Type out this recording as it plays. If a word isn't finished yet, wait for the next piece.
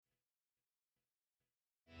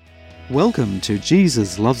Welcome to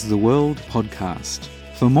Jesus Loves the World podcast.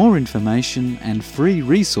 For more information and free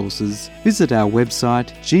resources, visit our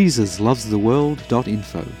website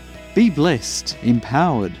jesuslovestheworld.info. Be blessed,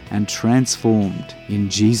 empowered, and transformed in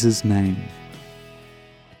Jesus' name.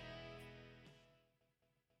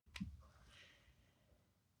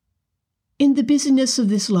 In the busyness of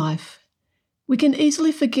this life, we can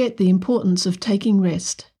easily forget the importance of taking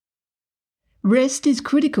rest. Rest is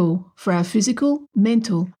critical for our physical,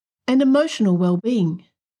 mental, and emotional well-being.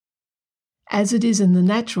 As it is in the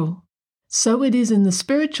natural, so it is in the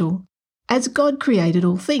spiritual, as God created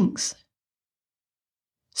all things.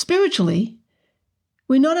 Spiritually,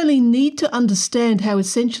 we not only need to understand how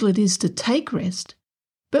essential it is to take rest,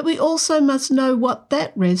 but we also must know what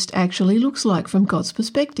that rest actually looks like from God's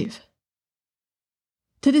perspective.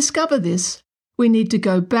 To discover this, we need to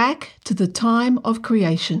go back to the time of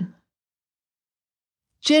creation.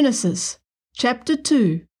 Genesis chapter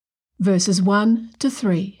 2, verses 1 to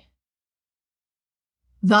 3.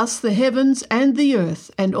 Thus the heavens and the earth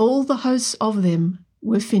and all the hosts of them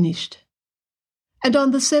were finished. And on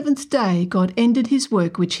the seventh day God ended his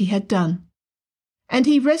work which he had done. And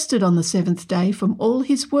he rested on the seventh day from all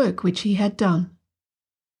his work which he had done.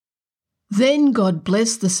 Then God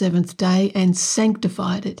blessed the seventh day and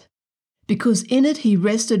sanctified it, because in it he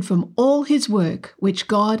rested from all his work which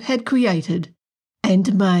God had created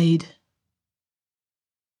and made.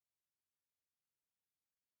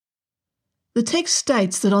 The text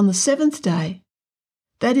states that on the seventh day,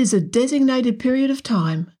 that is a designated period of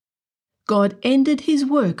time, God ended his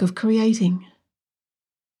work of creating.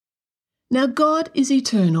 Now God is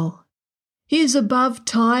eternal. He is above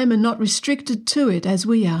time and not restricted to it as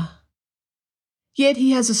we are. Yet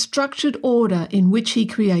he has a structured order in which he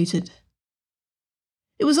created.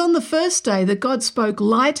 It was on the first day that God spoke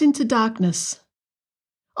light into darkness.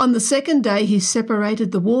 On the second day he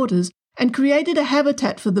separated the waters and created a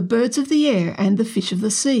habitat for the birds of the air and the fish of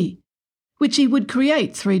the sea, which he would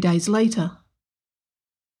create 3 days later.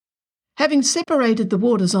 Having separated the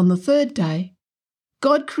waters on the third day,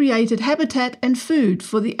 God created habitat and food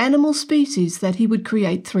for the animal species that he would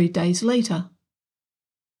create 3 days later.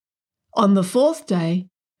 On the fourth day,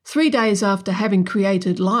 3 days after having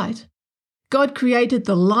created light, God created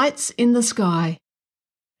the lights in the sky,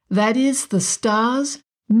 that is, the stars,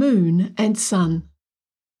 moon, and sun.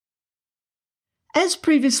 As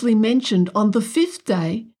previously mentioned, on the fifth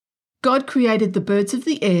day, God created the birds of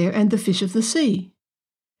the air and the fish of the sea,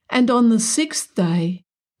 and on the sixth day,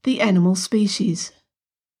 the animal species.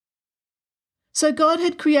 So God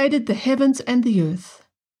had created the heavens and the earth.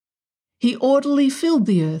 He orderly filled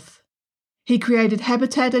the earth. He created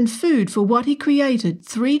habitat and food for what he created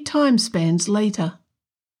 3 time spans later.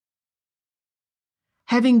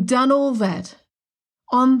 Having done all that,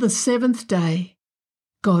 on the seventh day,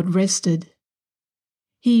 God rested.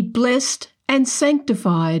 He blessed and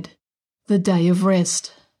sanctified the day of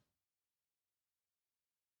rest.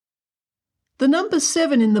 The number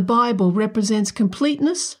 7 in the Bible represents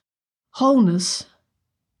completeness, wholeness,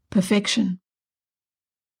 perfection.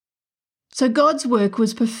 So God's work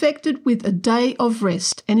was perfected with a day of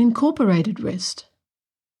rest and incorporated rest.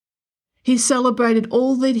 He celebrated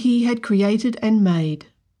all that he had created and made.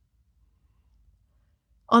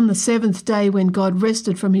 On the seventh day, when God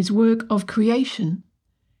rested from his work of creation,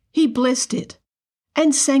 he blessed it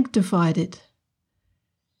and sanctified it.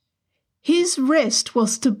 His rest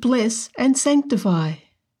was to bless and sanctify.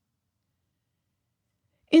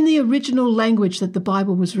 In the original language that the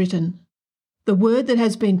Bible was written, the word that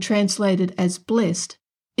has been translated as blessed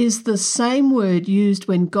is the same word used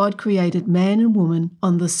when God created man and woman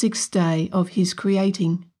on the 6th day of his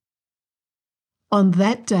creating. On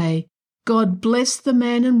that day, God blessed the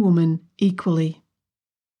man and woman equally.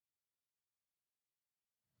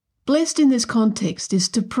 Blessed in this context is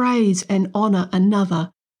to praise and honour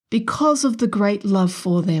another because of the great love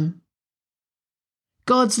for them.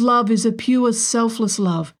 God's love is a pure, selfless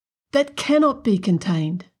love that cannot be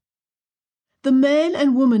contained. The man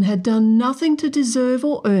and woman had done nothing to deserve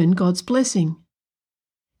or earn God's blessing.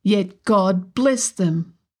 Yet God blessed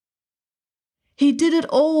them. He did it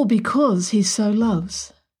all because he so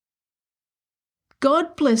loves.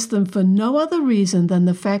 God blessed them for no other reason than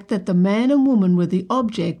the fact that the man and woman were the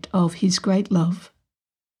object of his great love.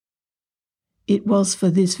 It was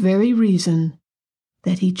for this very reason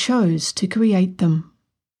that he chose to create them.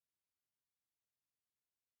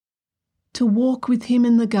 To walk with him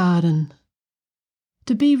in the garden,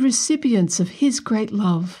 to be recipients of his great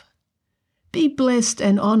love, be blessed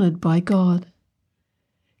and honoured by God,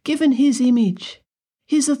 given his image,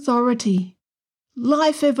 his authority,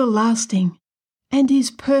 life everlasting, and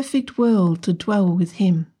his perfect world to dwell with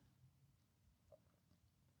him.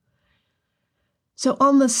 So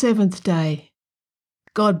on the seventh day,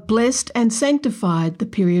 God blessed and sanctified the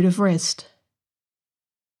period of rest.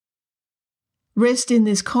 Rest in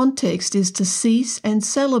this context is to cease and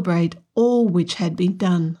celebrate all which had been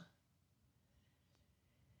done.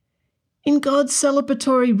 In God's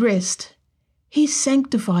celebratory rest, He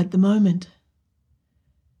sanctified the moment.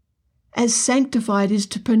 As sanctified is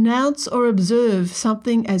to pronounce or observe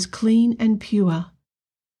something as clean and pure.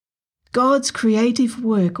 God's creative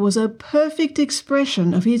work was a perfect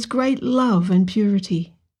expression of His great love and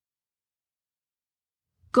purity.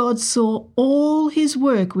 God saw all His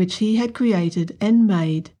work which He had created and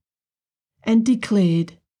made, and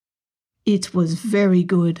declared, "It was very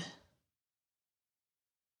good."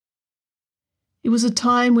 It was a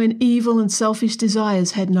time when evil and selfish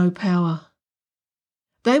desires had no power.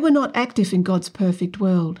 They were not active in God's perfect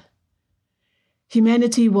world.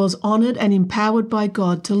 Humanity was honoured and empowered by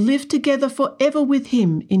God to live together forever with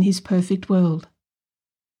Him in His perfect world,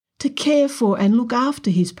 to care for and look after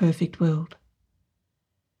His perfect world.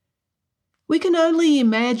 We can only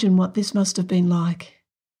imagine what this must have been like.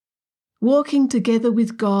 Walking together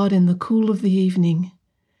with God in the cool of the evening,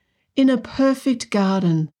 in a perfect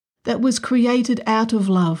garden that was created out of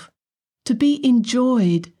love, to be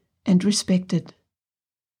enjoyed and respected.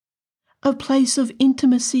 A place of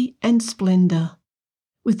intimacy and splendour,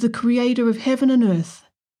 with the Creator of heaven and earth,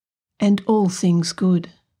 and all things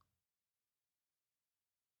good.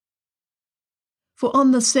 For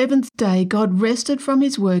on the seventh day God rested from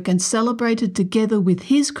His work and celebrated together with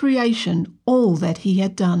His creation all that He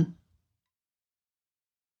had done.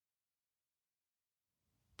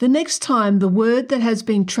 The next time the word that has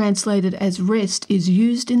been translated as rest is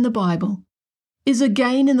used in the Bible is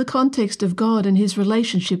again in the context of God and His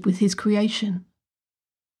relationship with His creation.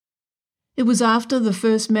 It was after the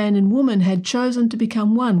first man and woman had chosen to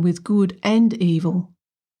become one with good and evil,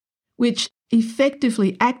 which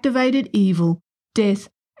effectively activated evil, death,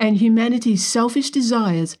 and humanity's selfish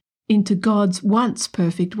desires into God's once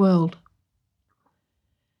perfect world.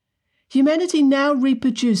 Humanity now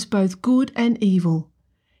reproduced both good and evil,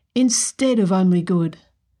 instead of only good.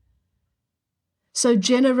 So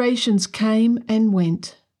generations came and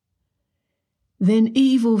went. Then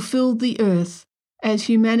evil filled the earth as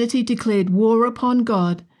humanity declared war upon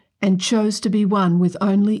God and chose to be one with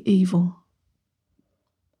only evil.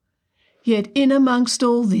 Yet in amongst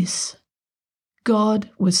all this,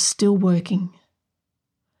 God was still working.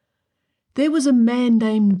 There was a man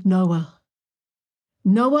named Noah.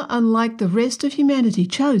 Noah, unlike the rest of humanity,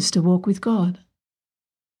 chose to walk with God.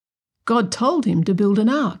 God told him to build an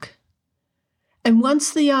ark. And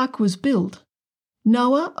once the ark was built,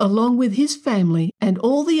 Noah, along with his family and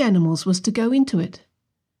all the animals, was to go into it.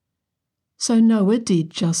 So Noah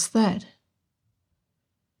did just that.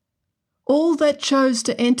 All that chose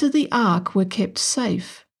to enter the ark were kept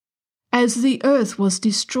safe, as the earth was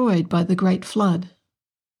destroyed by the great flood.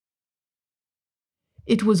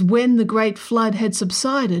 It was when the great flood had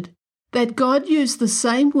subsided that God used the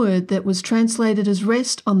same word that was translated as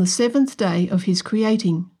rest on the seventh day of His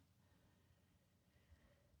creating.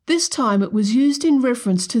 This time it was used in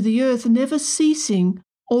reference to the earth never ceasing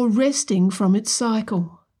or resting from its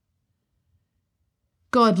cycle.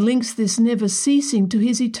 God links this never ceasing to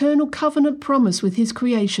His eternal covenant promise with His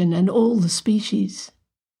creation and all the species.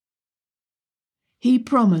 He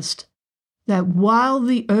promised that while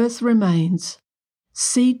the earth remains,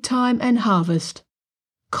 seed time and harvest,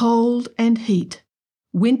 cold and heat,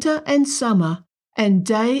 winter and summer, and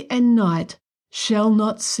day and night shall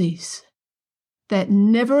not cease. That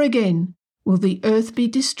never again will the earth be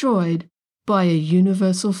destroyed by a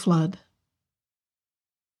universal flood.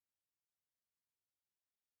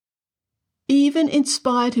 Even in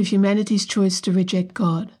spite of humanity's choice to reject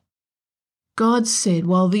God, God said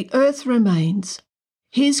while the earth remains,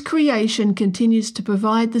 His creation continues to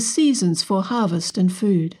provide the seasons for harvest and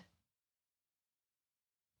food.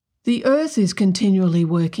 The earth is continually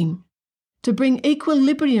working to bring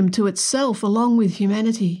equilibrium to itself along with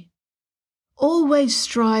humanity, always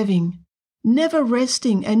striving, never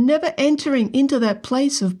resting, and never entering into that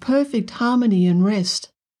place of perfect harmony and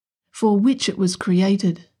rest for which it was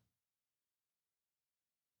created.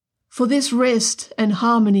 For this rest and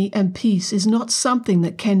harmony and peace is not something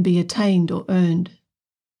that can be attained or earned.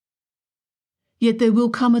 Yet there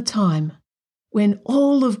will come a time when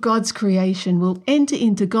all of God's creation will enter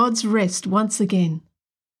into God's rest once again.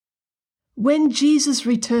 When Jesus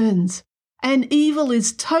returns and evil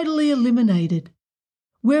is totally eliminated,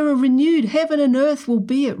 where a renewed heaven and earth will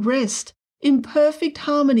be at rest in perfect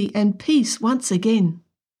harmony and peace once again.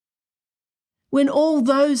 When all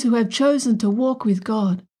those who have chosen to walk with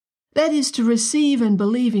God, that is to receive and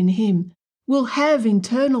believe in Him, will have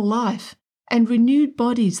eternal life and renewed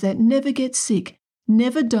bodies that never get sick,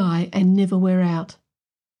 never die, and never wear out.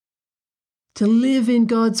 To live in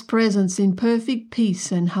God's presence in perfect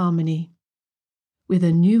peace and harmony, with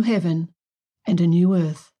a new heaven and a new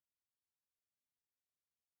earth.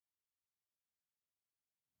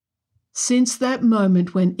 Since that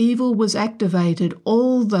moment when evil was activated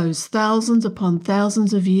all those thousands upon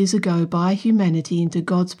thousands of years ago by humanity into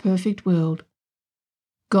God's perfect world,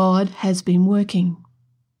 God has been working.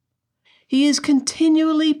 He is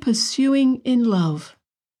continually pursuing in love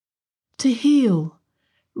to heal,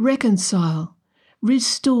 reconcile,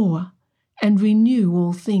 restore, and renew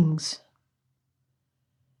all things.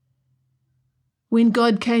 When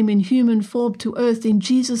God came in human form to earth in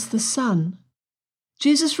Jesus the Son,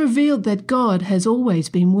 Jesus revealed that God has always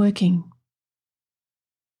been working.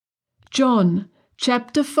 John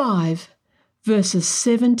chapter 5, verses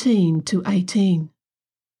 17 to 18.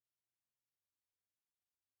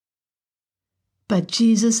 But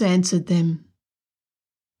Jesus answered them,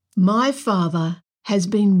 "My Father has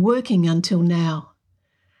been working until now,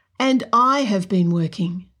 and I have been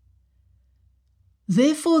working."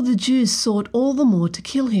 Therefore the Jews sought all the more to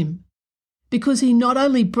kill him, because he not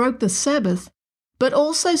only broke the Sabbath, but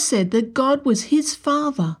also said that God was his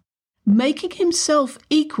Father, making himself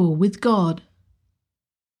equal with God.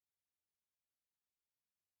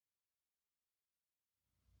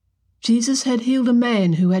 Jesus had healed a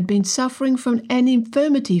man who had been suffering from an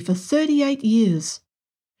infirmity for 38 years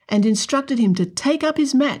and instructed him to take up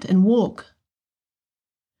his mat and walk.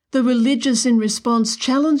 The religious in response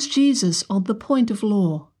challenged Jesus on the point of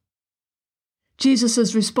law.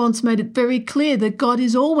 Jesus' response made it very clear that God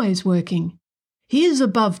is always working. He is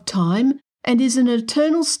above time and is an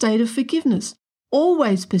eternal state of forgiveness,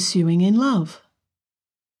 always pursuing in love.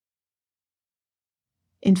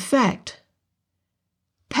 In fact,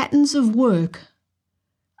 patterns of work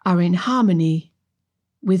are in harmony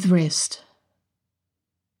with rest.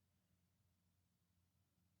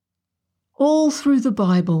 All through the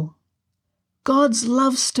Bible, God's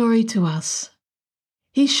love story to us,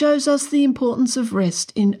 He shows us the importance of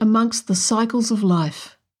rest in amongst the cycles of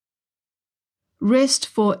life. Rest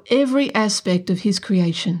for every aspect of His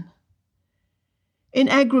creation. In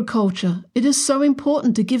agriculture, it is so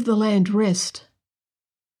important to give the land rest.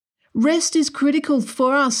 Rest is critical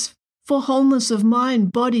for us for wholeness of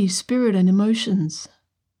mind, body, spirit, and emotions.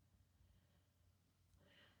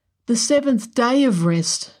 The seventh day of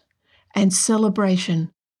rest and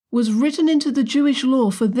celebration was written into the Jewish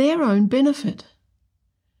law for their own benefit.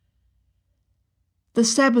 The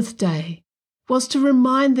Sabbath day was to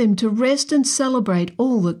remind them to rest and celebrate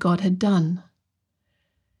all that God had done.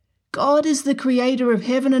 God is the creator of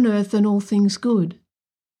heaven and earth and all things good.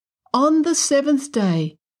 On the seventh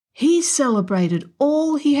day, He celebrated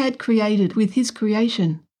all He had created with His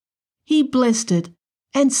creation. He blessed it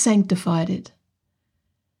and sanctified it.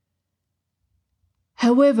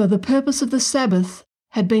 However, the purpose of the Sabbath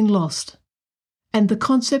had been lost, and the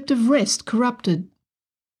concept of rest corrupted.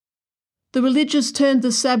 The religious turned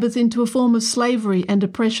the Sabbath into a form of slavery and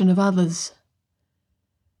oppression of others.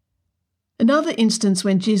 Another instance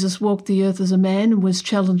when Jesus walked the earth as a man and was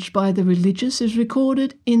challenged by the religious is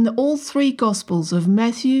recorded in all three Gospels of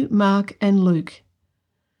Matthew, Mark, and Luke.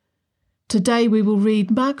 Today we will read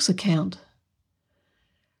Mark's account.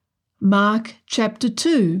 Mark chapter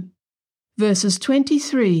 2, verses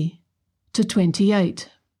 23 to 28.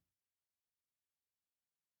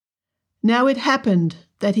 Now it happened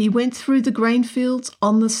that He went through the grain fields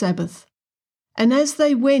on the Sabbath. And as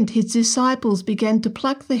they went, His disciples began to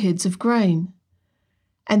pluck the heads of grain.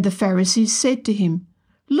 And the Pharisees said to Him,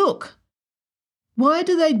 "Look, why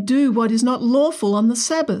do they do what is not lawful on the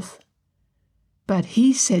Sabbath?" But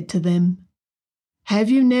He said to them,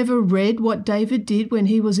 "Have you never read what David did when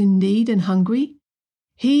he was in need and hungry?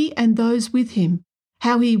 He and those with him,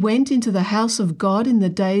 how he went into the house of God in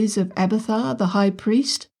the days of Abiathar the high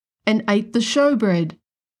priest, and ate the showbread,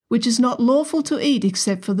 which is not lawful to eat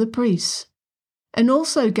except for the priests, and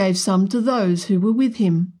also gave some to those who were with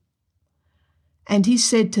him. And He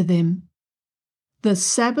said to them, The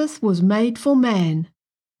Sabbath was made for man,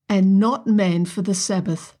 and not man for the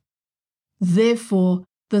Sabbath. Therefore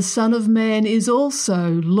the Son of Man is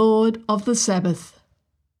also Lord of the Sabbath."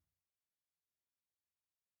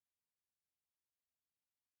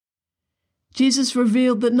 Jesus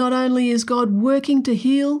revealed that not only is God working to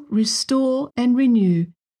heal, restore, and renew,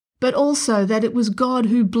 but also that it was God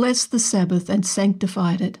who blessed the Sabbath and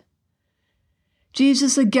sanctified it.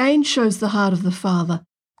 Jesus again shows the heart of the Father,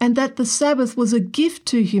 and that the Sabbath was a gift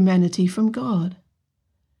to humanity from God.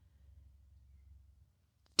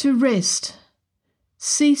 To rest,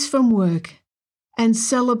 cease from work, and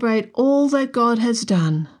celebrate all that God has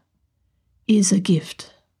done is a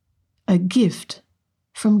gift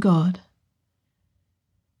from God.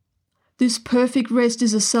 This perfect rest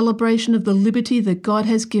is a celebration of the liberty that God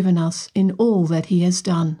has given us in all that He has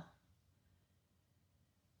done.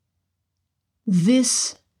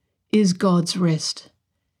 This is God's rest.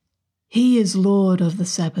 He is Lord of the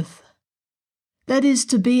Sabbath. That is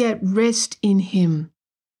to be at rest in Him,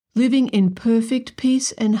 living in perfect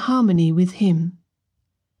peace and harmony with Him.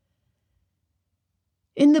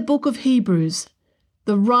 In the book of Hebrews,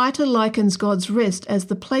 the writer likens God's rest as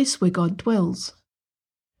the place where God dwells,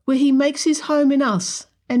 where He makes His home in us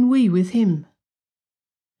and we with Him.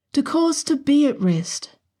 To cause to be at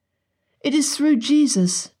rest, it is through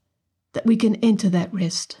Jesus that we can enter that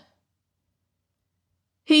rest.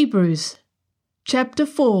 Hebrews chapter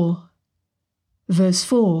 4, verse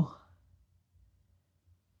 4.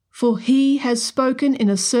 For He has spoken in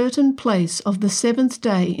a certain place of the seventh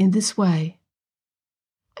day in this way.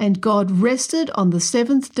 And God rested on the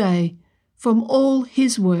seventh day from all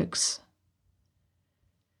His works.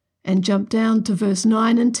 And jump down to verse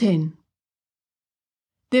 9 and 10.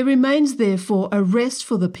 There remains therefore a rest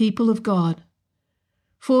for the people of God.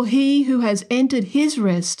 For he who has entered His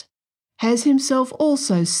rest has himself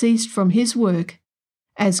also ceased from his work,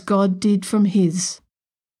 as God did from His.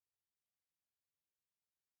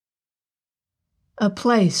 A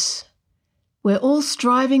place where all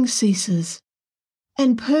striving ceases,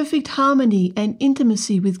 and perfect harmony and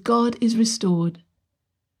intimacy with God is restored,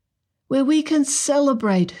 where we can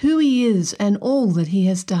celebrate who He is and all that He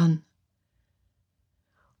has done.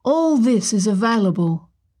 All this is available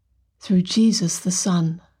through Jesus the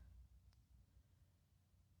Son.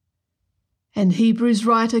 And Hebrews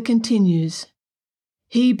writer continues,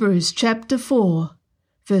 Hebrews chapter 4,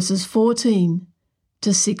 verses 14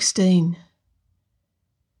 to 16.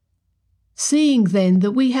 Seeing then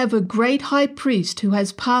that we have a great high priest who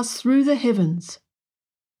has passed through the heavens,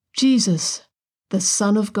 Jesus, the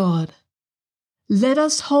Son of God, let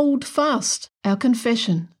us hold fast our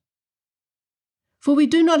confession. For we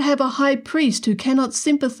do not have a high priest who cannot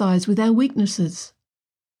sympathize with our weaknesses,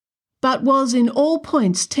 but was in all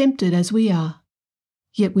points tempted as we are,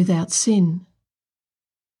 yet without sin.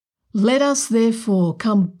 Let us therefore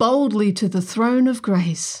come boldly to the throne of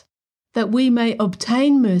grace, that we may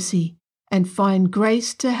obtain mercy and find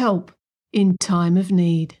grace to help in time of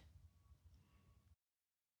need.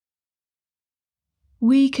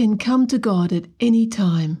 We can come to God at any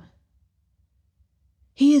time.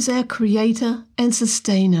 He is our Creator and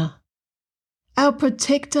Sustainer, our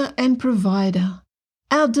Protector and Provider,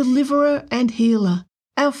 our Deliverer and Healer,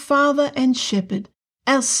 our Father and Shepherd,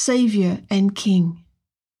 our Saviour and King.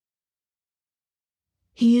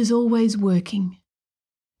 He is always working,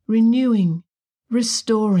 renewing,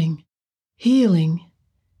 restoring, healing,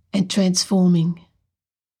 and transforming.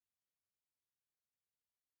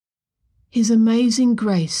 His amazing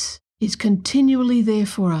grace is continually there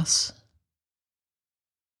for us.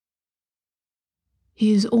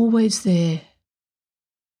 He is always there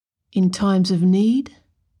in times of need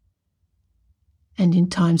and in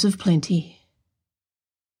times of plenty.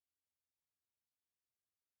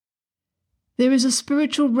 There is a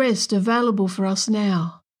spiritual rest available for us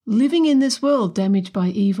now, living in this world damaged by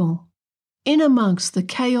evil, in amongst the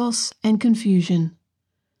chaos and confusion.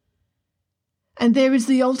 And there is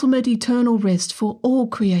the ultimate eternal rest for all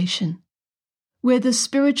creation, where the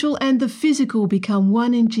spiritual and the physical become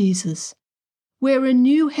one in Jesus, where a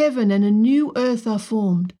new heaven and a new earth are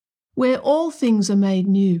formed, where all things are made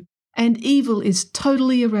new and evil is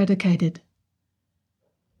totally eradicated.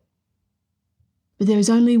 But there is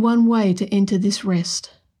only one way to enter this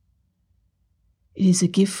rest. It is a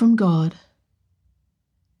gift from God,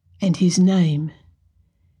 and His name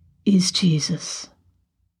is Jesus.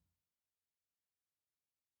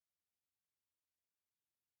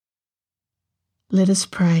 Let us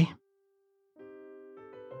pray.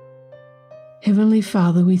 Heavenly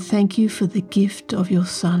Father, we thank You for the gift of Your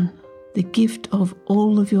Son, the gift of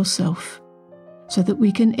all of Yourself, so that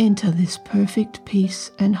we can enter this perfect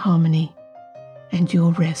peace and harmony and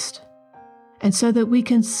Your rest, and so that we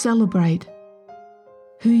can celebrate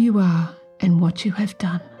who You are and what You have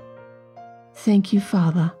done. Thank You,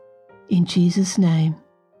 Father, in Jesus' name.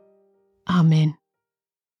 Amen.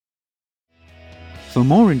 For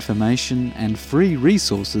more information and free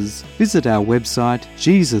resources, visit our website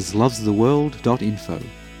jesuslovestheworld.info.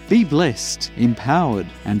 Be blessed, empowered,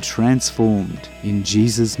 and transformed in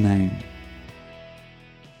Jesus' name.